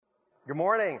Good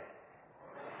morning.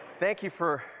 Thank you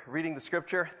for reading the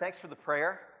scripture. Thanks for the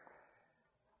prayer.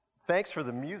 Thanks for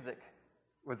the music.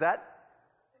 That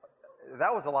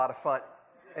was a lot of fun.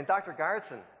 And Dr.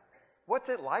 Garrison, what's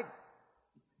it like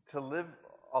to live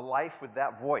a life with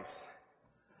that voice?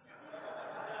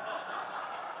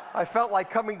 I felt like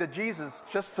coming to Jesus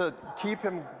just to keep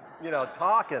him,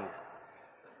 talking.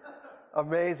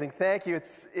 Amazing. Thank you.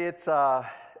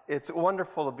 It's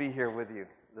wonderful to be here with you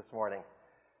this morning.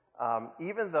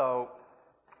 Even though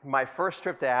my first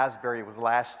trip to Asbury was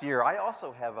last year, I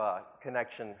also have a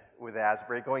connection with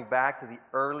Asbury going back to the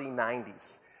early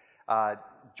 90s.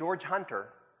 George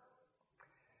Hunter,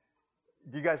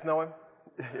 do you guys know him?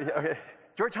 Okay.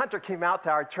 George Hunter came out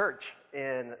to our church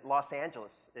in Los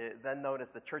Angeles, then known as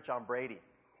the Church on Brady.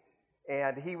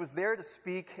 And he was there to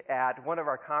speak at one of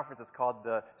our conferences called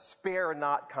the Spare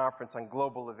Not Conference on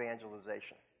Global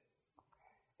Evangelization.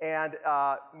 And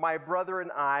my brother and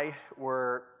I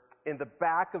were in the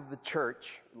back of the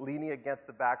church, leaning against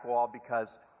the back wall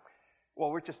because,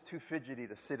 we're just too fidgety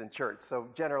to sit in church. So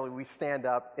generally we stand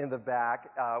up in the back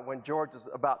when George is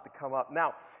about to come up.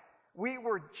 Now, we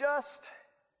were just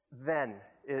then,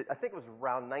 I think it was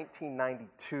around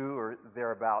 1992 or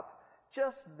thereabouts,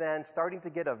 just then starting to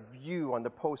get a view on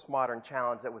the postmodern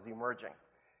challenge that was emerging.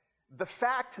 The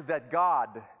fact that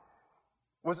God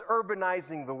was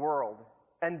urbanizing the world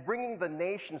and bringing the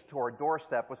nations to our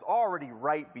doorstep was already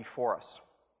right before us.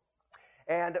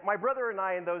 And my brother and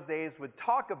I in those days would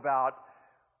talk about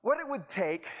what it would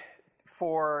take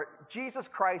for Jesus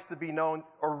Christ to be known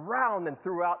around and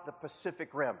throughout the Pacific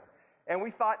Rim. And we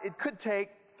thought it could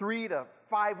take 300 to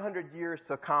 500 years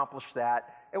to accomplish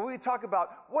that. And we would talk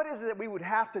about what is it that we would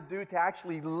have to do to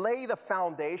actually lay the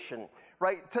foundation,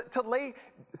 right? To lay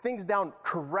things down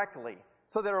correctly,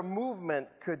 so that a movement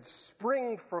could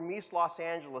spring from East Los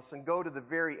Angeles and go to the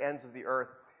very ends of the earth.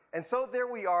 And so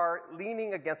there we are,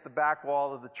 leaning against the back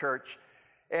wall of the church,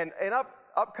 and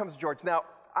up comes George. Now,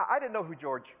 I didn't know who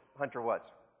George Hunter was.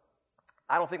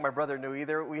 I don't think my brother knew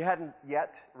either. We hadn't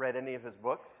yet read any of his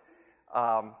books.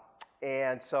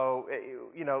 And so,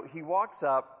 he walks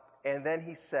up, and then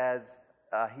he says,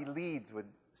 he leads with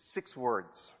 6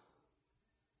 words.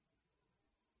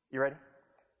 You ready?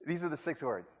 These are the 6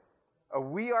 words.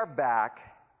 We are back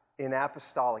in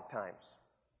apostolic times.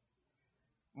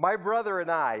 My brother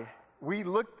and I, we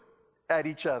looked at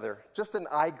each other, just an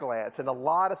eye glance, and a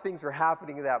lot of things were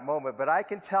happening in that moment, but I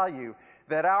can tell you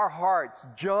that our hearts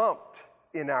jumped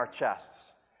in our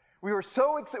chests. We were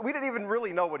so excited. We didn't even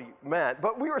really know what he meant,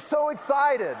 but we were so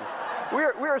excited. We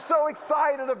were so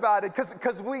excited about it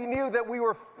because we knew that we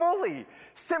were fully,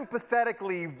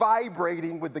 sympathetically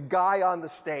vibrating with the guy on the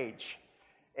stage.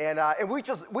 And we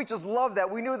just loved that.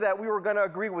 We knew that we were going to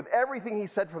agree with everything he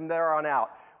said from there on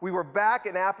out. We were back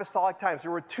in apostolic times.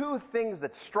 There were 2 things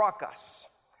that struck us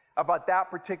about that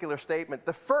particular statement.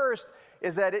 The first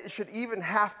is that it should even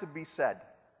have to be said.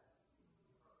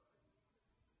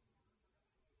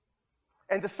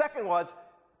 And the second was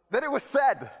that it was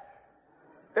said.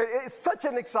 It's such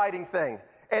an exciting thing.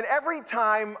 And every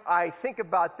time I think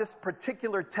about this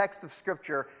particular text of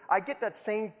Scripture, I get that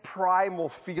same primal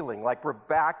feeling, like we're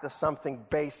back to something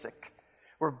basic.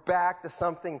 We're back to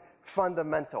something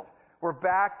fundamental. We're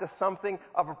back to something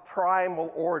of a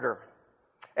primal order.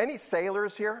 Any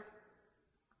sailors here?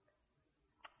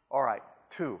 All right,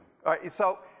 2. All right,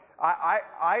 so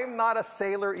I'm not a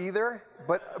sailor either,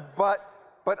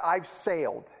 but I've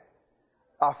sailed.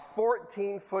 A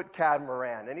 14-foot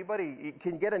catamaran. Anybody,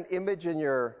 can you get an image in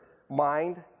your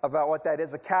mind about what that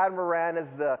is? A catamaran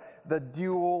is the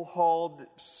dual-hulled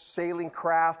sailing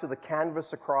craft with a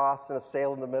canvas across and a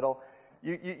sail in the middle.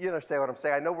 You understand what I'm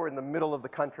saying? I know we're in the middle of the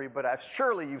country, but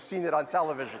surely you've seen it on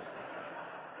television.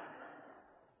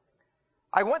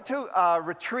 I went to a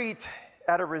retreat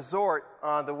at a resort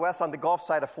on the Gulf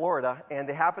side of Florida, and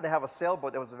they happened to have a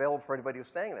sailboat that was available for anybody who was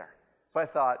staying there. So I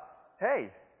thought, hey,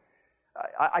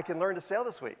 I can learn to sail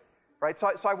this week, right?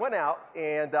 So I went out,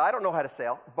 and I don't know how to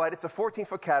sail, but it's a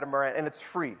 14-foot catamaran, and it's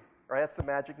free, right? That's the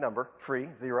magic number, free,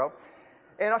 0.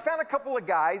 And I found a couple of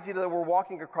guys, that were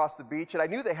walking across the beach, and I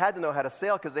knew they had to know how to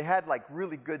sail because they had,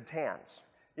 really good tans.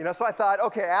 So I thought,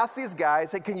 okay, ask these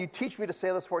guys, hey, can you teach me to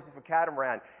sail this 14-foot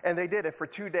catamaran? And they did it for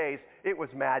 2 days. It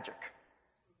was magic.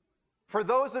 For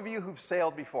those of you who've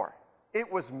sailed before,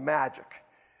 it was magic.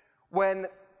 When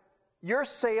your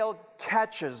sail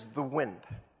catches the wind,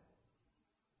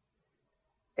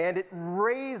 and it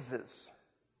raises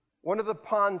one of the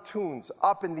pontoons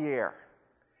up in the air,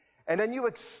 and then you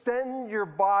extend your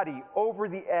body over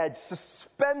the edge,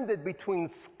 suspended between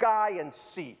sky and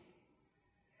sea.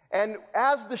 And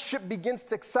as the ship begins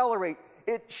to accelerate,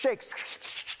 it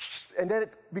shakes and then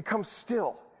it becomes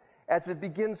still as it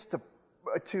begins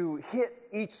to hit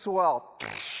each swell.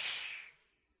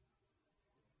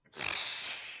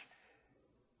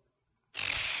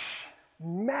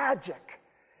 Magic.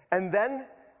 And then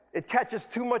it catches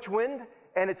too much wind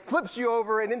and it flips you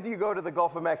over and into you go to the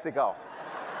Gulf of Mexico.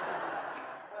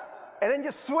 And then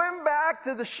you swim back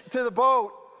to the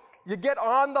boat, you get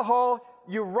on the hull,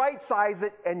 you right size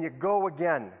it, and you go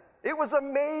again. It was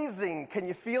amazing. Can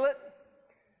you feel it?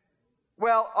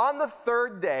 Well, on the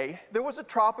third day, there was a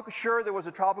tropical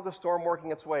storm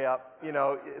working its way up,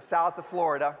 south of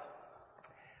Florida.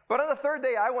 But on the third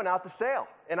day, I went out to sail.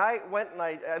 And I went and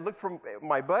I looked for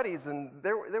my buddies, and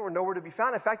they were nowhere to be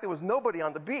found. In fact, there was nobody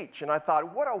on the beach. And I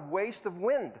thought, what a waste of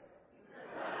wind.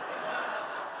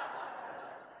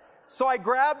 So I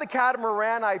grabbed the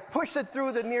catamaran, I pushed it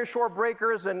through the nearshore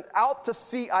breakers, and out to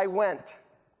sea I went.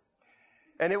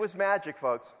 And it was magic,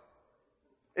 folks.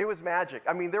 It was magic.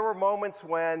 I mean, there were moments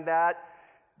when that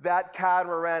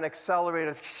catamaran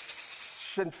accelerated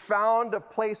and found a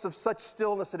place of such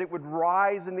stillness that it would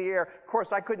rise in the air. Of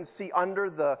course, I couldn't see under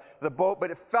the boat,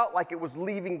 but it felt like it was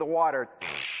leaving the water.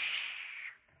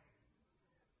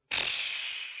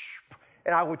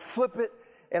 And I would flip it,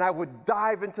 and I would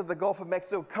dive into the Gulf of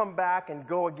Mexico, come back, and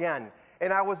go again.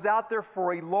 And I was out there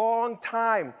for a long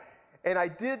time, and I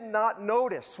did not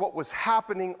notice what was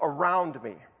happening around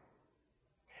me.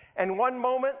 And one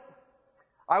moment,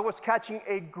 I was catching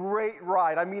a great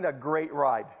ride. I mean a great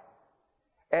ride.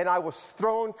 And I was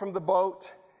thrown from the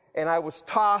boat, and I was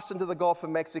tossed into the Gulf of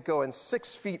Mexico, and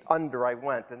 6 feet under I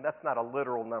went. And that's not a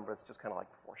literal number. It's just kind of like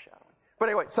foreshadowing. But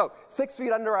anyway, so 6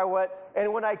 feet under I went,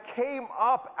 and when I came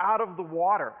up out of the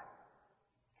water,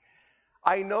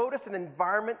 I noticed an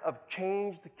environment of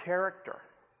changed character.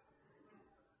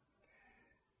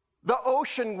 The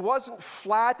ocean wasn't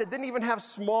flat. It didn't even have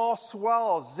small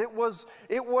swells. It was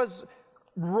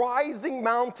rising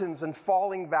mountains and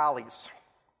falling valleys.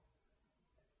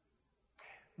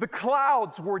 The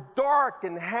clouds were dark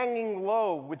and hanging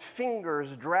low, with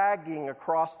fingers dragging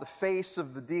across the face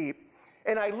of the deep.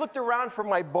 And I looked around for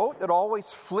my boat that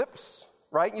always flips,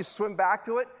 right? You swim back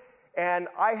to it. And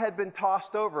I had been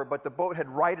tossed over, but the boat had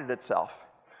righted itself.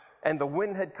 And the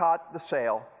wind had caught the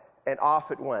sail, and off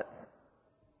it went.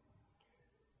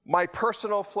 My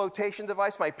personal flotation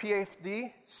device, my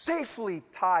PFD, safely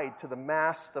tied to the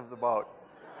mast of the boat.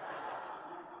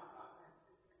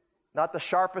 Not the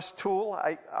sharpest tool,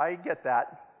 I get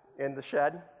that, in the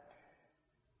shed.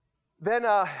 Then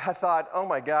I thought, oh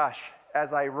my gosh,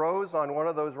 as I rose on one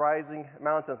of those rising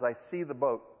mountains, I see the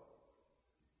boat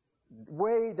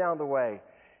way down the way,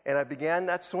 and I began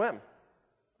that swim.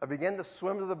 I began to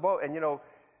swim to the boat, and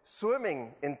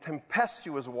swimming in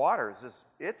tempestuous waters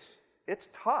it's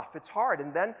tough, it's hard.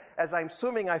 And then as I'm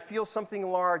swimming, I feel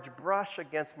something large brush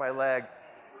against my leg,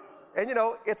 and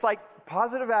it's like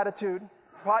positive attitude.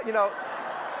 What do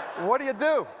you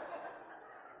do?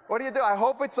 What do you do? I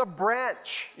hope it's a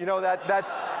branch.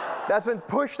 That's been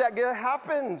pushed. That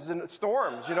happens in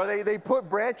storms. They put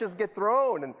branches get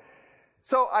thrown, and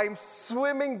so I'm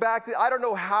swimming back. I don't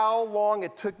know how long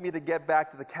it took me to get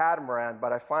back to the catamaran,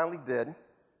 but I finally did.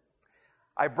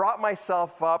 I brought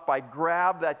myself up. I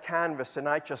grabbed that canvas, and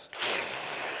I just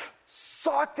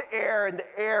sucked air, and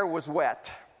the air was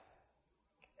wet.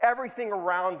 Everything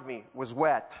around me was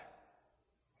wet.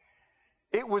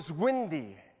 It was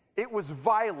windy. It was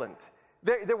violent.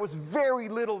 There was very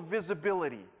little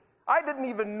visibility. I didn't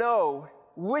even know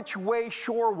which way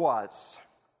shore was.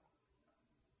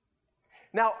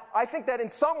 Now, I think that in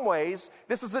some ways,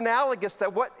 this is analogous to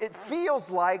what it feels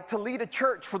like to lead a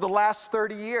church for the last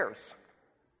 30 years.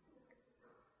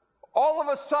 All of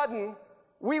a sudden,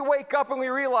 we wake up and we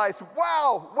realize,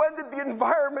 wow, when did the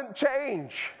environment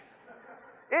change?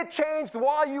 It changed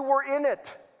while you were in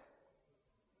it.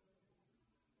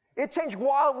 It changed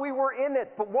while we were in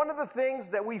it. But one of the things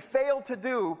that we fail to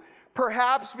do,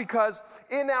 perhaps because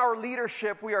in our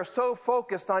leadership we are so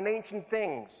focused on ancient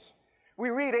things. We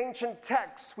read ancient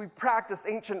texts, we practice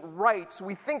ancient rites,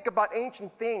 we think about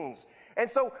ancient things. And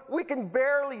so we can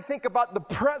barely think about the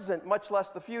present, much less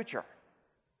the future.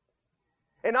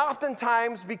 And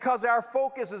oftentimes, because our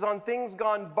focus is on things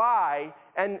gone by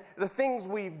and the things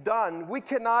we've done, we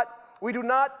do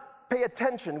not pay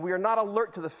attention. We are not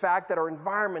alert to the fact that our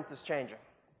environment is changing.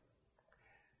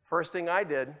 First thing I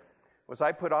did was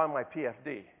I put on my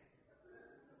PFD.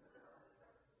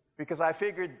 Because I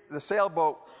figured the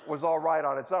sailboat was all right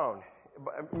on its own.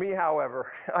 Me,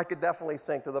 however, I could definitely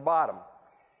sink to the bottom.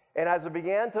 And as I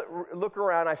began to look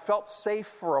around, I felt safe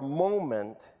for a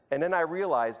moment, and then I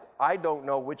realized I don't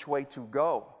know which way to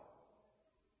go.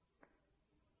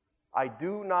 I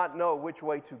do not know which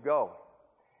way to go.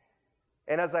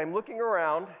 And as I'm looking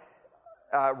around,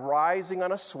 rising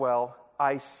on a swell,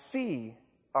 I see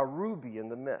a ruby in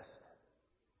the mist.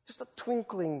 Just a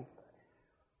twinkling,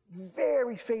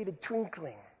 very faded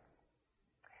twinkling.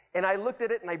 And I looked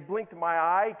at it and I blinked my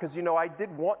eye because, I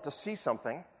did want to see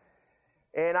something.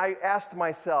 And I asked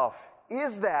myself,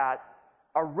 is that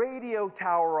a radio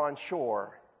tower on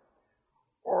shore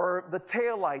or the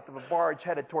taillight of a barge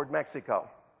headed toward Mexico?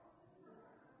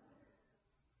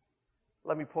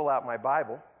 Let me pull out my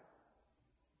Bible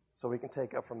so we can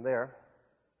take up from there.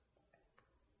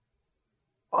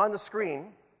 On the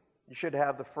screen, you should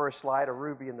have the first slide, a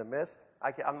ruby in the mist.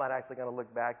 I'm not actually going to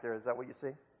look back there. Is that what you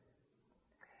see?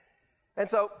 And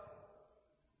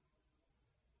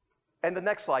the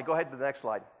next slide, go ahead to the next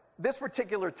slide. This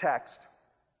particular text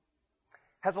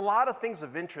has a lot of things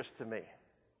of interest to me.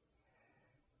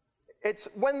 It's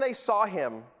when they saw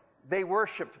him, they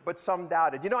worshiped, but some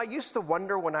doubted. I used to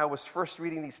wonder when I was first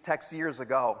reading these texts years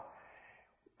ago,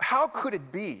 how could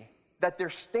it be that they're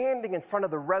standing in front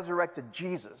of the resurrected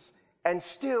Jesus and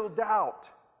still doubt?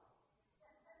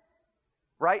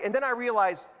 Right? And then I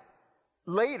realized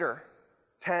later,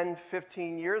 10,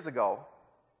 15 years ago,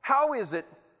 how is it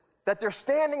that they're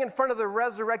standing in front of the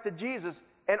resurrected Jesus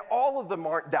and all of them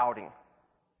aren't doubting?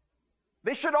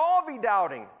 They should all be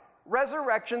doubting.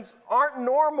 Resurrections aren't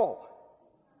normal.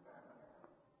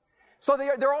 So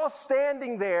they're all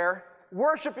standing there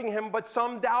worshiping him, but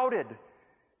some doubted.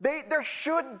 There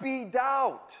should be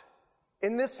doubt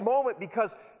in this moment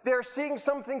because they're seeing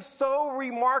something so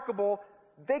remarkable,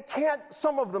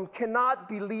 some of them cannot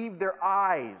believe their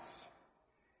eyes.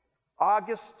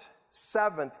 August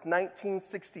 7th,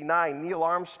 1969, Neil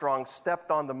Armstrong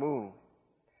stepped on the moon.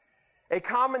 A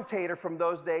commentator from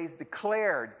those days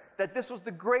declared that this was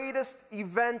the greatest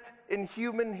event in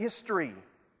human history.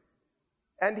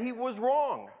 And he was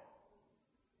wrong.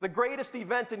 The greatest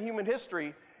event in human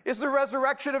history is the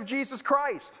resurrection of Jesus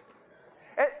Christ.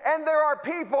 And there are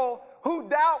people who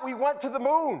doubt we went to the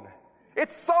moon.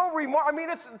 It's so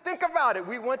remarkable. Think about it.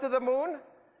 We went to the moon.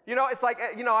 It's like,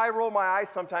 I roll my eyes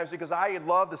sometimes because I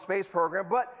love the space program,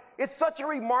 but it's such a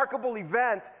remarkable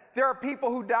event. There are people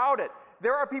who doubt it.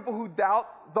 There are people who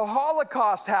doubt the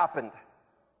Holocaust happened.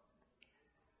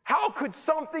 How could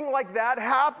something like that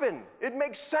happen? It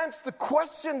makes sense to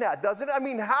question that, doesn't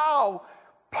it? How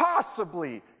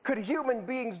possibly could human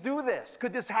beings do this?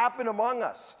 Could this happen among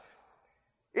us?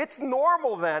 It's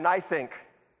normal then, I think,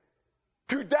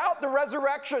 to doubt the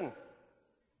resurrection.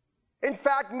 In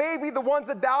fact, maybe the ones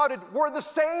that doubted were the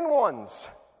sane ones.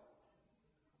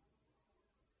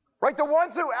 Right? The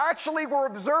ones who actually were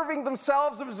observing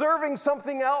themselves, observing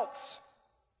something else.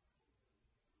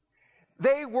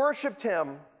 They worshiped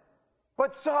him,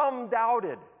 but some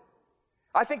doubted.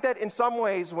 I think that in some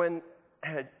ways when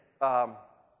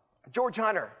George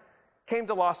Hunter came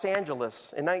to Los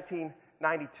Angeles in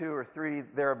 1992 or 3,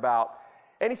 thereabout,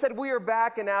 and he said, "We are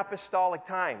back in apostolic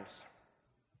times."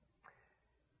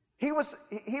 He was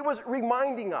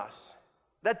reminding us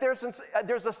that there's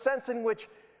a sense in which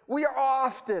we are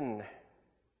often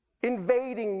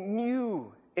invading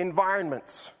new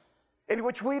environments in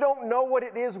which we don't know what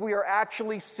it is we are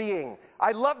actually seeing.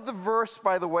 I love the verse,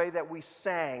 by the way, that we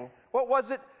sang. What was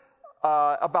it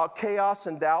about chaos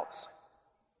and doubts?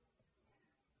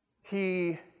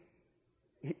 He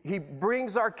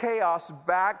brings our chaos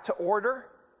back to order.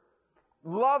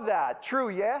 Love that. True,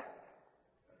 yeah?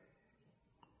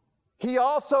 He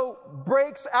also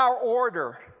breaks our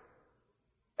order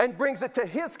and brings it to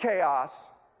his chaos,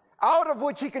 out of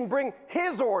which he can bring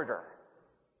his order.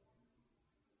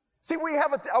 See, we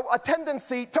have a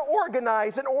tendency to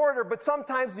organize and order, but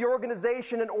sometimes the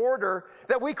organization and order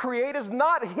that we create is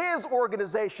not his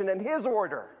organization and his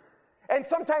order. And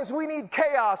sometimes we need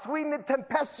chaos. We need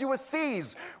tempestuous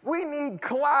seas. We need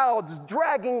clouds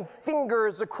dragging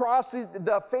fingers across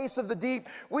the face of the deep.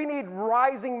 We need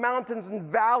rising mountains and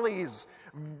valleys,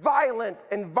 violent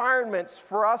environments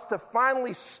for us to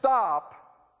finally stop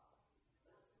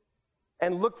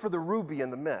and look for the ruby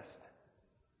in the mist.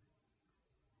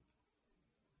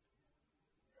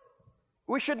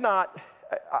 We should not,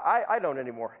 I don't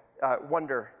anymore,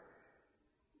 wonder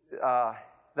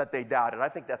that they doubted. I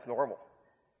think that's normal.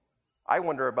 I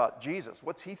wonder about Jesus.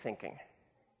 What's he thinking?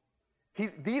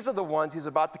 These are the ones he's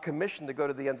about to commission to go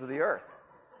to the ends of the earth.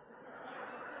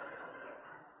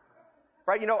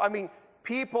 Right?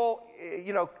 People,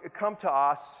 come to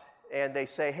us and they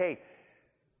say, "Hey,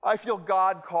 I feel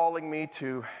God calling me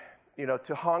to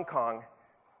Hong Kong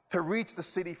to reach the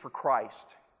city for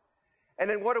Christ." And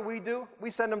then what do?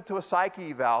 We send them to a psyche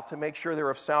eval to make sure they're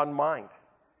of sound mind.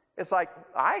 It's like,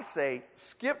 I say,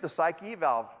 skip the psych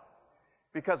eval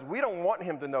because we don't want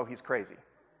him to know he's crazy.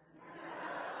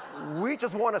 We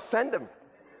just want to send him.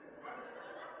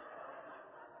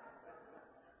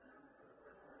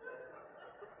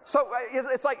 So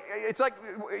it's like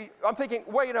I'm thinking,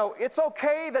 well, it's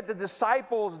okay that the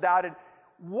disciples doubted.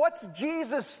 What's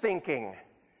Jesus thinking?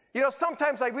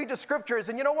 Sometimes I read the scriptures,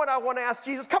 and you know what? I want to ask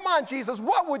Jesus, come on, Jesus,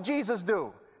 what would Jesus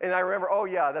do? And I remember, oh,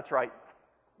 yeah, that's right.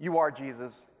 You are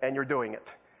Jesus, and you're doing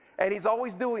it. And he's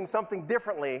always doing something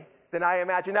differently than I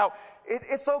imagine. Now,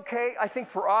 it's okay, I think,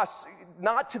 for us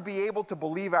not to be able to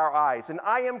believe our eyes. And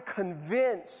I am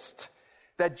convinced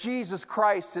that Jesus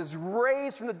Christ is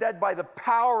raised from the dead by the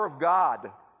power of God.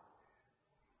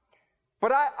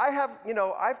 But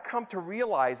I've come to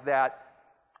realize that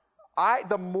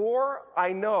the more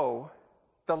I know,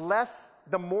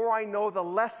 the more I know, the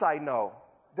less I know.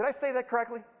 Did I say that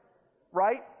correctly?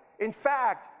 Right? In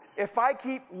fact, if I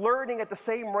keep learning at the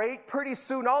same rate, pretty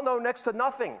soon I'll know next to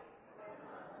nothing.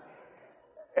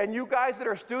 And you guys that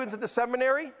are students at the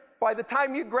seminary, by the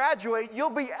time you graduate, you'll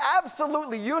be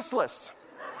absolutely useless.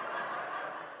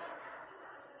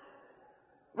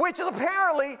 Which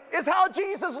apparently is how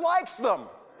Jesus likes them.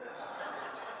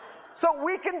 So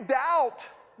we can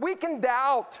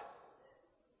doubt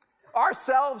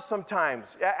ourselves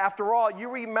sometimes. After all, you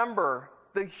remember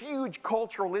the huge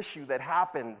cultural issue that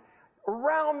happened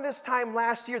around this time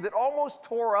last year that almost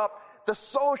tore up the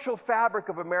social fabric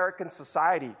of American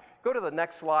society. Go to the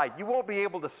next slide. You won't be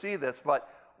able to see this, but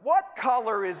what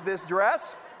color is this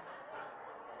dress?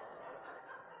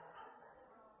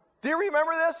 Do you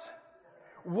remember this?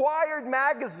 Wired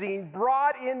magazine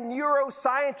brought in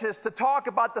neuroscientists to talk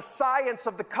about the science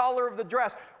of the color of the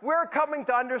dress. We're coming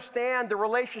to understand the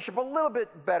relationship a little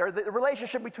bit better, the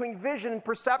relationship between vision and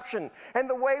perception and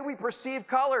the way we perceive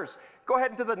colors. Go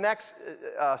ahead into the next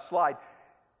slide.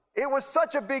 It was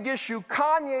such a big issue,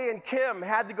 Kanye and Kim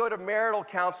had to go to marital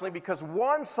counseling because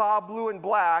one saw blue and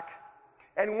black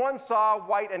and one saw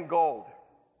white and gold.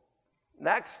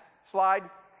 Next slide.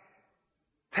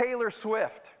 Taylor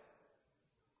Swift.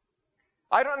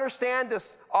 I don't understand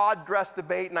this odd dress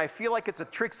debate, and I feel like it's a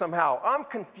trick somehow. I'm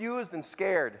confused and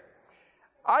scared.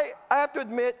 I have to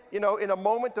admit, in a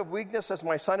moment of weakness as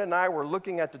my son and I were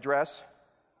looking at the dress,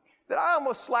 that I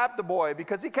almost slapped the boy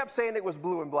because he kept saying it was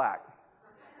blue and black.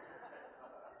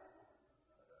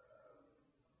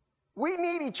 We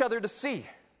need each other to see.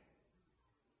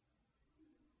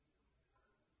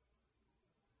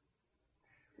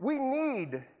 We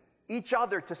need each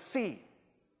other to see.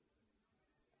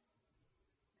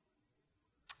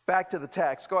 Back to the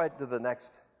text. Go ahead to the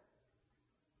next.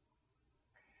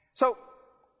 So,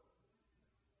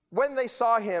 when they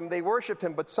saw him, they worshiped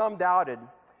him, but some doubted.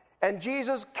 And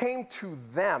Jesus came to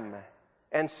them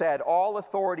and said, all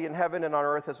authority in heaven and on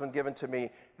earth has been given to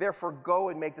me. Therefore, go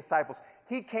and make disciples.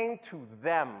 He came to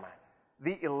them,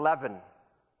 the 11.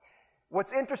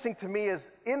 What's interesting to me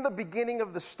is in the beginning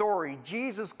of the story,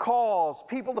 Jesus calls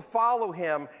people to follow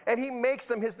him, and he makes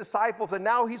them his disciples. And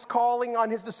now he's calling on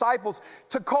his disciples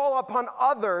to call upon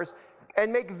others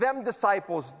and make them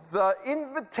disciples. The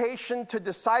invitation to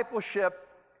discipleship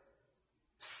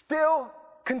still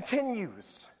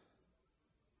continues.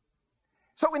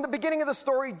 So in the beginning of the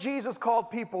story, Jesus called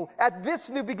people. At this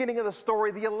new beginning of the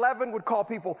story, the 11 would call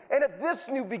people. And at this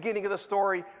new beginning of the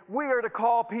story, we are to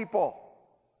call people.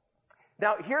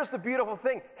 Now, here's the beautiful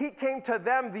thing. He came to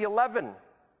them, the 11,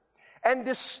 and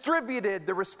distributed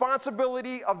the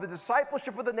responsibility of the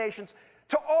discipleship of the nations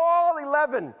to all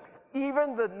 11,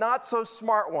 even the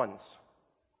not-so-smart ones.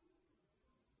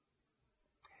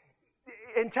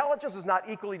 Intelligence is not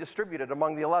equally distributed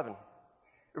among the 11.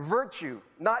 Virtue,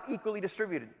 not equally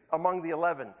distributed among the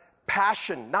 11.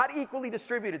 Passion, not equally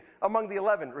distributed among the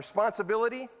 11.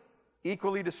 Responsibility,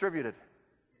 equally distributed.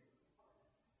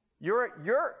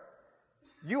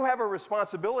 You have a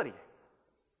responsibility.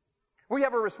 We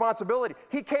have a responsibility.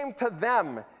 He came to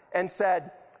them and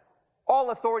said, all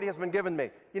authority has been given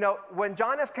me. When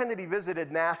John F. Kennedy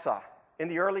visited NASA in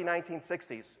the early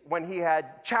 1960s, when he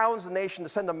had challenged the nation to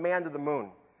send a man to the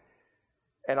moon,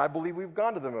 and I believe we've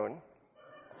gone to the moon,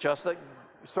 just to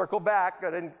circle back,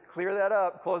 I didn't clear that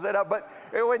up, close that up, but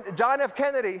when John F.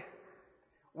 Kennedy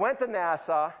went to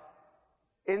NASA,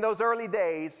 in those early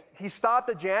days, he stopped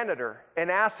a janitor and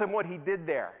asked him what he did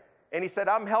there. And he said,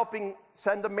 I'm helping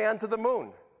send a man to the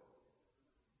moon.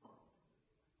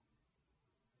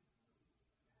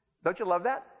 Don't you love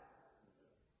that?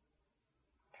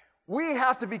 We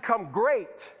have to become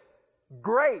great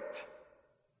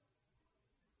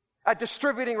at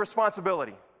distributing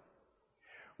responsibility.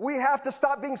 We have to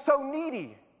stop being so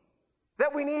needy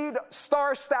that we need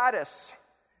star status.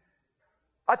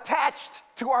 attached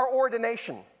to our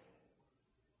ordination,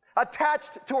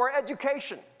 attached to our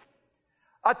education,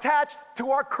 attached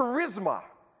to our charisma.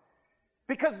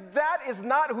 Because that is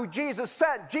not who Jesus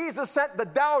sent. Jesus sent the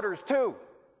doubters too.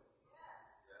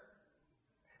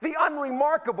 The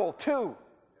unremarkable too.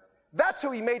 That's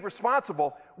who he made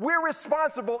responsible. We're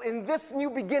responsible in this new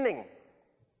beginning,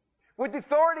 with the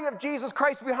authority of Jesus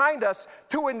Christ behind us,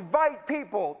 to invite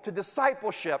people to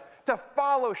discipleship, to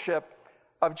fellowship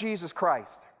of Jesus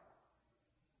Christ.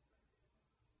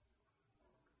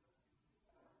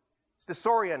 It's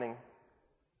disorienting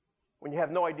when you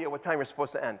have no idea what time you're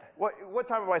supposed to end. What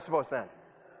time am I supposed to end?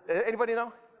 Anybody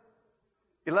know?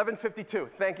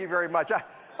 11:52. Thank you very much. I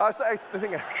was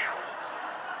thinking,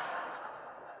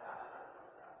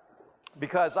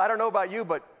 because I don't know about you,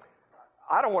 but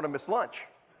I don't want to miss lunch.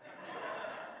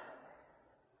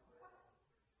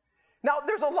 Now,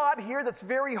 there's a lot here that's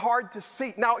very hard to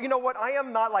see. Now, you know what? I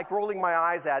am not like rolling my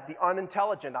eyes at the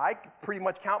unintelligent. I pretty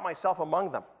much count myself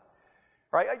among them.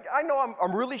 Right? I know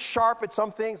I'm really sharp at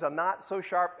some things. I'm not so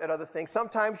sharp at other things.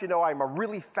 Sometimes, I'm a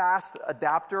really fast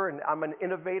adapter, and I'm an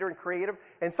innovator and creative.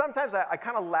 And sometimes I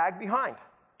kind of lag behind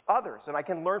others, and I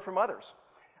can learn from others.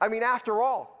 I mean, after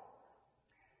all,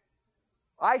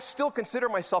 I still consider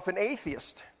myself an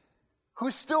atheist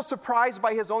who's still surprised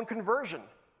by his own conversion.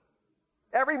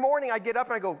 Every morning I get up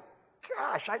and I go,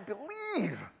 gosh, I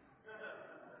believe.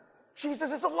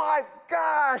 Jesus is alive.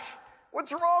 Gosh,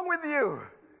 what's wrong with you?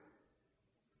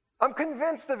 I'm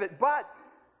convinced of it, but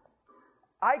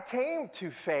I came to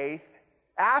faith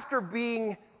after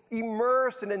being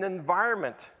immersed in an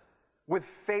environment with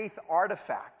faith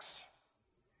artifacts.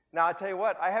 Now, I tell you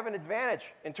what, I have an advantage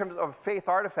in terms of faith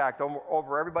artifact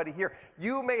over everybody here.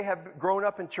 You may have grown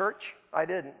up in church. I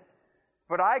didn't.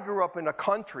 But I grew up in a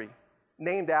country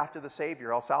named after the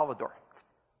Savior, El Salvador.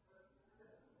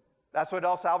 That's what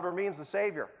El Salvador means, the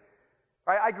Savior.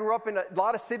 I grew up in a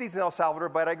lot of cities in El Salvador,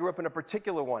 but I grew up in a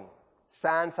particular one,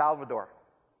 San Salvador.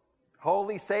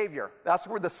 Holy Savior. That's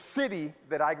where the city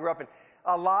that I grew up in.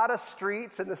 A lot of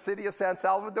streets in the city of San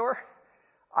Salvador.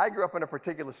 I grew up in a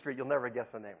particular street. You'll never guess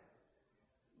the name.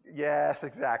 Yes,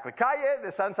 exactly. Calle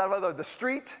de San Salvador, the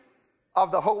street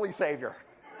of the Holy Savior.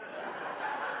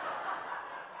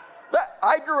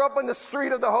 I grew up on the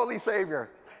street of the Holy Savior.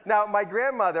 Now, my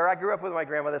grandmother, I grew up with my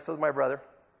grandmother, so did my brother.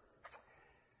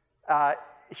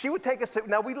 She would take us to,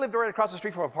 now we lived right across the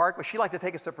street from a park, but she liked to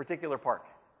take us to a particular park.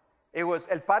 It was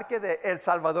El Parque de El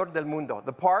Salvador del Mundo,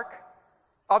 the park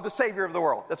of the Savior of the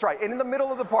world. That's right. And in the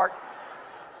middle of the park,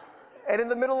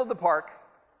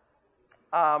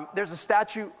 there's a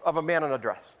statue of a man in a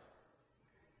dress.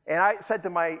 And I said to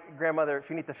my grandmother,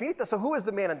 Finita, so who is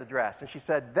the man in the dress? And she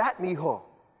said, that, mijo,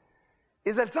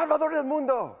 is El Salvador del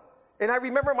Mundo. And I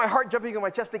remember my heart jumping in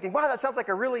my chest thinking, wow, that sounds like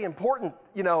a really important,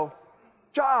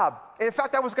 job. And in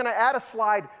fact, I was going to add a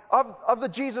slide of the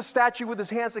Jesus statue with his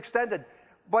hands extended,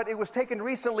 but it was taken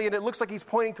recently and it looks like he's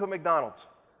pointing to a McDonald's.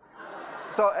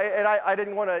 So, and I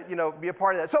didn't want to, be a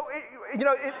part of that. So,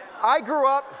 I grew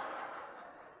up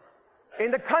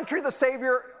in the country of the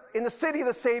Savior, in the city of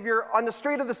the Savior, on the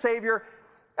street of the Savior,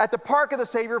 at the park of the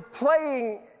Savior,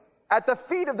 playing at the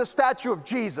feet of the statue of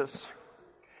Jesus.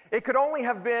 It could only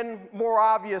have been more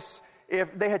obvious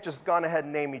if they had just gone ahead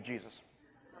and named me Jesus.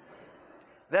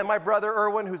 Then my brother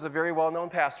Erwin, who's a very well-known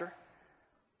pastor,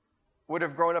 would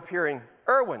have grown up hearing,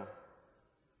 Erwin,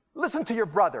 listen to your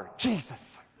brother,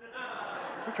 Jesus.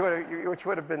 Which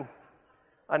would have been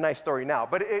a nice story now,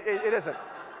 but it isn't.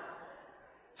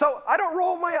 So I don't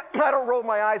roll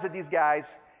my eyes at these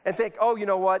guys and think, oh, you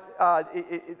know what?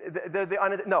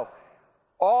 No,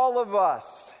 all of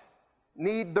us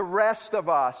need the rest of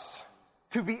us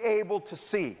to be able to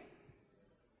see.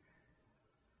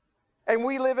 And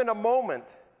we live in a moment.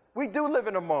 We do live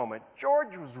in a moment.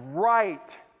 George was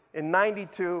right in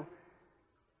 92.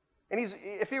 And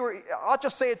I'll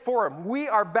just say it for him. We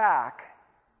are back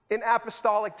in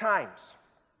apostolic times.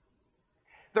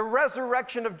 The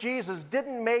resurrection of Jesus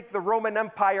didn't make the Roman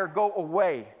Empire go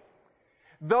away.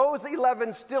 Those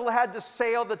 11 still had to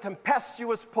sail the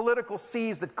tempestuous political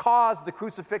seas that caused the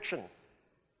crucifixion.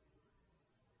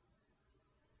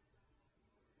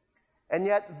 And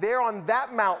yet, there on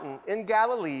that mountain in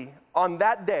Galilee, on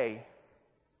that day,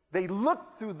 they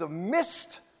looked through the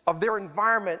mist of their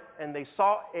environment and they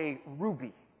saw a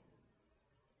ruby.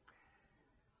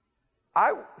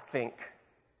 I think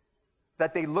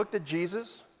that they looked at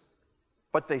Jesus,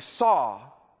 but they saw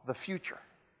the future.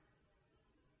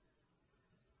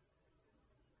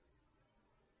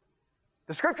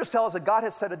 The scriptures tell us that God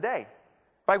has set a day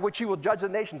by which he will judge the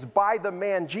nations by the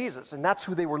man Jesus, and that's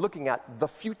who they were looking at, the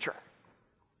future.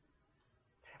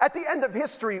 At the end of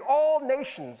history, all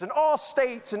nations and all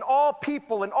states and all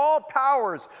people and all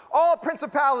powers, all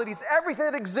principalities, everything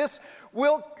that exists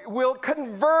will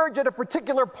converge at a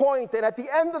particular point, and at the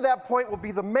end of that point will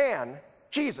be the man,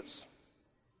 Jesus.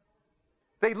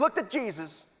 They looked at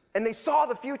Jesus and they saw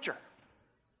the future.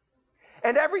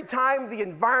 And every time the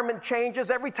environment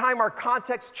changes, every time our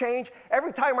context change,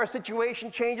 every time our situation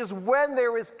changes, when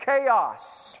there is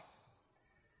chaos,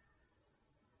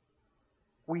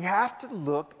 we have to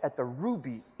look at the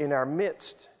ruby in our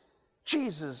midst,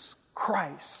 Jesus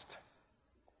Christ,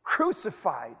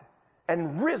 crucified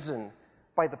and risen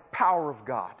by the power of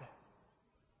God.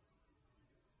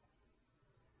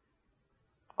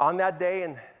 On that day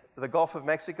in the Gulf of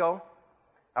Mexico,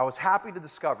 I was happy to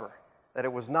discover that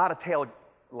it was not a tail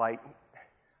light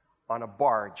on a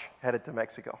barge headed to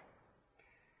Mexico.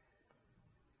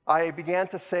 I began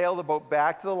to sail the boat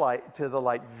back to the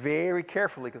light very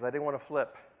carefully because I didn't want to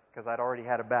flip, because I'd already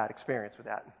had a bad experience with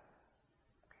that.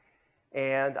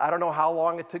 And I don't know how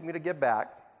long it took me to get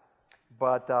back,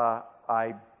 but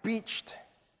I beached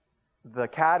the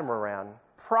catamaran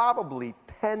probably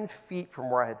 10 feet from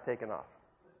where I had taken off.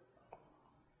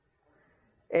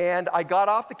 And I got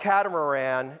off the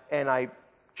catamaran and I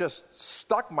just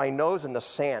stuck my nose in the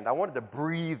sand. I wanted to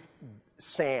breathe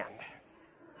sand.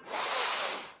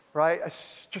 Right?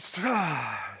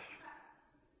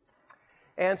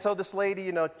 And so this lady,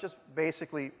 just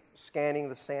basically scanning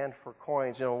the sand for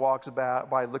coins, walks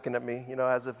by looking at me,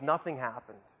 as if nothing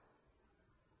happened.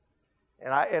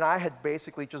 And I had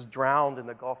basically just drowned in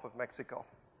the Gulf of Mexico.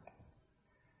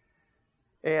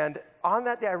 And on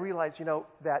that day, I realized,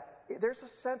 that there's a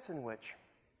sense in which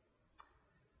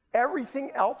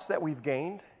everything else that we've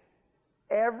gained,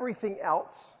 everything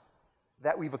else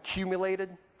that we've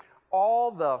accumulated,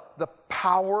 all the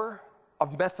power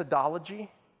of methodology,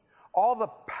 all the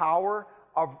power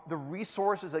of the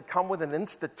resources that come with an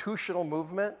institutional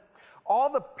movement,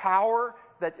 all the power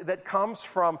that comes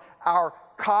from our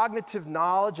cognitive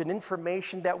knowledge and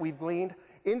information that we've gleaned,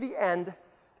 in the end,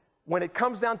 when it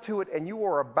comes down to it and you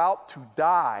are about to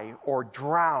die or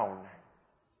drown,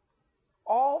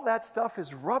 all that stuff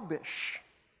is rubbish.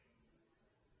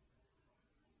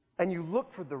 And you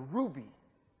look for the ruby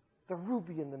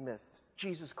in the midst,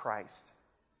 Jesus Christ,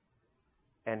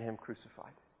 and Him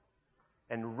crucified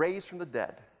and raised from the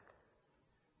dead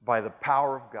by the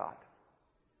power of God.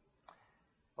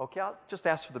 Okay, I'll just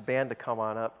ask for the band to come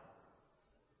on up.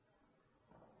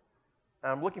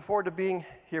 And I'm looking forward to being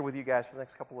here with you guys for the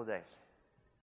next couple of days.